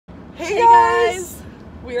Hey guys!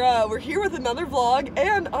 We're here with another vlog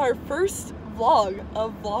and our first vlog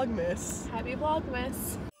of Vlogmas. Happy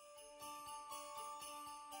Vlogmas!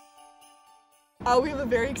 We have a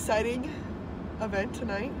very exciting event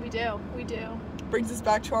tonight. We do. Brings us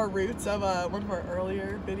back to our roots of one of our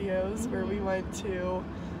earlier videos where we went to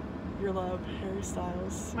your love, Harry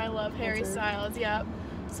Styles. My love, Harry Styles, yep.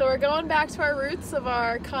 So we're going back to our roots of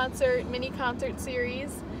our mini concert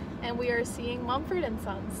series, and we are seeing Mumford and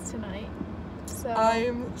Sons tonight. So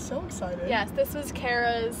I'm so excited. Yes, this was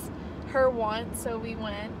her want, so we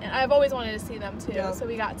went, and I've always wanted to see them too, so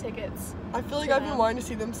we got tickets. I feel like I've been wanting to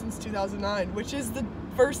see them since 2009, which is the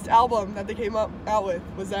first album that they came out with,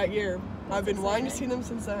 was that year. I've been wanting to see them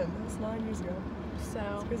since then. That was 9 years ago. So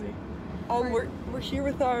it's crazy. We're here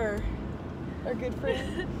with our good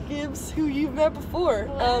friend Gibbs, who you've met before.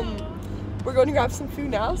 We're going to grab some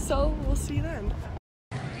food now, so we'll see you then.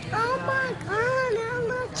 Oh my god,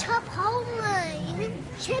 I'm a Chipotle.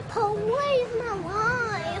 Chipotle is my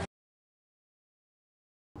life.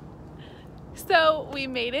 So we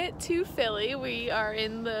made it to Philly. We are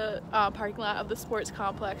in the parking lot of the sports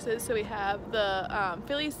complexes. So we have the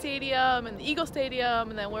Philly Stadium and the Eagle Stadium,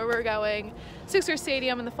 and then where we're going, Sixers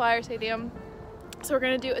Stadium and the Flyer Stadium. So we're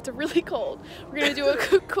gonna do, it's really cold, we're gonna do a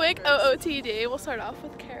quick OOTD. We'll start off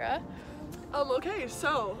with Kara. Okay,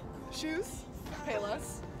 so shoes,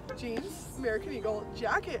 Payless, jeans, American Eagle,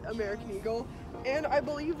 jacket, American Eagle, and I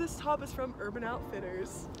believe this top is from Urban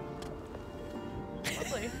Outfitters.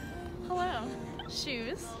 Lovely. Hello.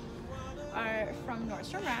 Shoes are from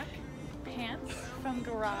Nordstrom Rack, pants from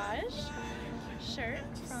Garage, shirt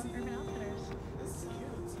from Urban Outfitters.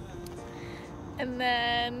 And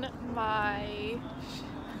then my...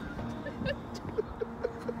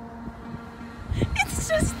 It's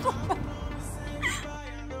just...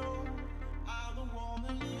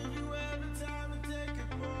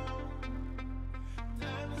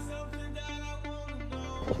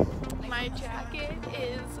 My jacket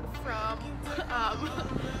is from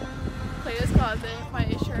Plato's Closet. My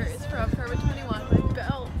shirt is from Forever 21. My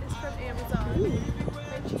belt is from Amazon.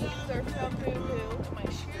 My jeans are from Boo Boo. My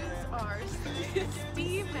shoes are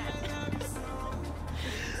Steve Madden.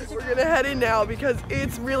 We're gonna head in now because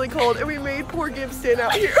it's really cold and we made poor Gibbs stand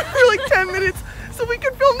out here for like 10 minutes so we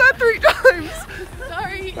could film that 3 times.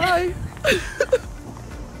 Sorry. Bye.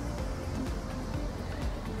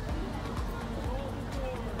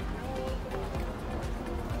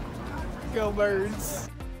 Go Birds.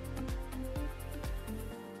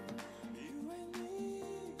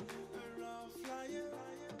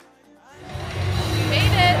 We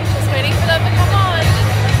made it. Just waiting for them to come on.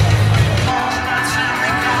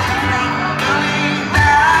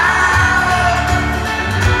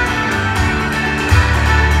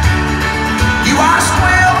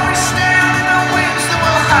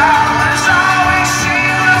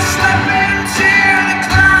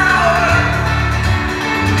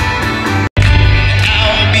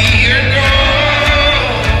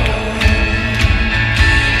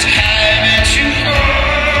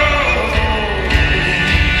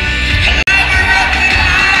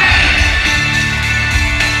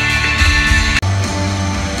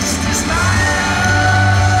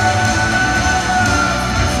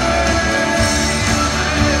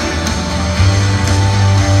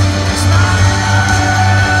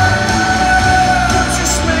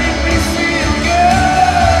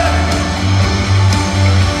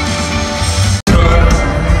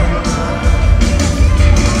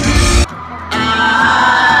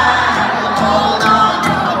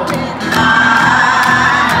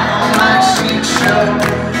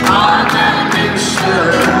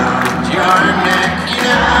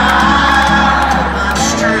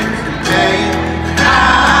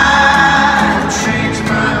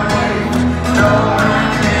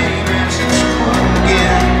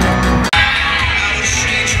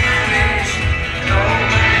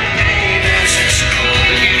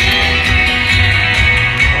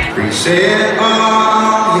 Set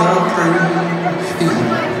all your proof.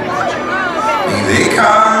 They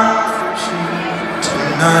comfort you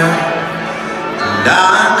tonight, and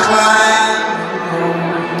I'm climbing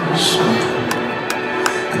over something,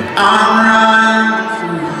 and I'm running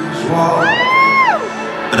through these walls,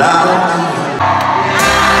 but I don't need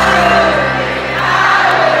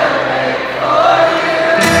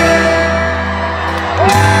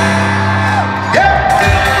forget.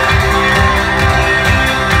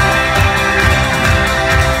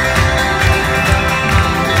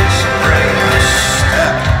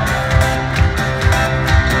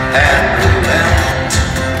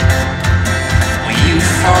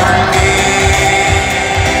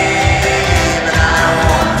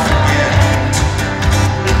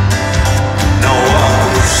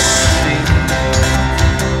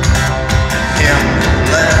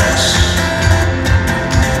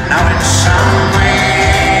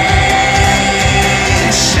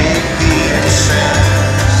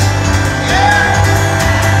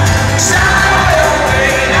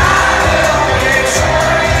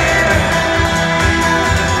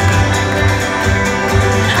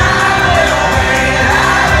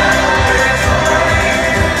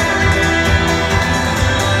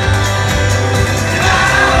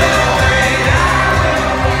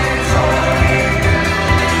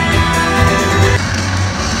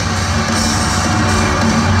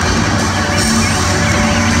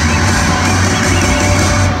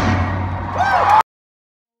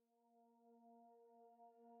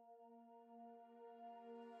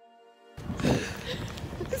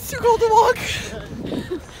 difficult to walk.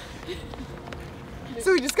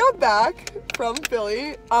 So we just got back from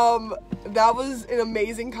Philly. That was an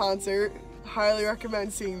amazing concert. Highly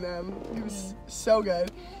recommend seeing them. It was so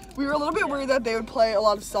good. We were a little bit worried that they would play a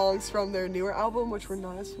lot of songs from their newer album, which we're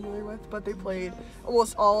not as familiar with, but they played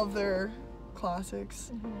almost all of their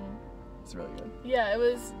classics. It's really good. Yeah, it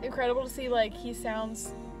was incredible to see, like, he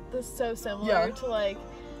sounds so similar to, like,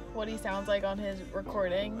 what he sounds like on his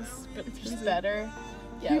recordings, but just better.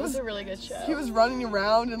 Yeah, it was a really good show. He was running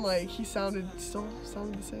around and, like, he still sounded the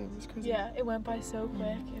same. It was crazy. Yeah, it went by so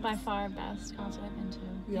quick. By far best concert I've been to.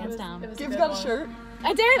 Yeah. Hands down. Gibbs got a shirt.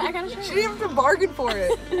 I did. I got a shirt. She didn't even bargain for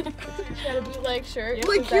it. She had a bootleg shirt.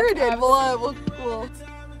 Like Kira did. We'll.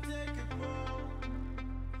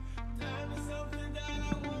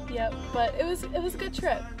 Yep, but it was a good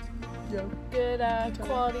trip. Yeah. Good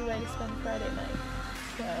quality way to spend Friday night.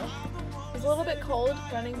 So it was a little bit cold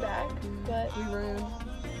running back, but We ran.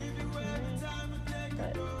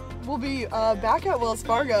 But We'll be back at Wells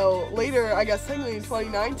Fargo later, I guess, technically in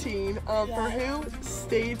 2019. For who?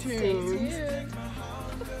 Stay tuned.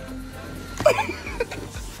 stay tuned.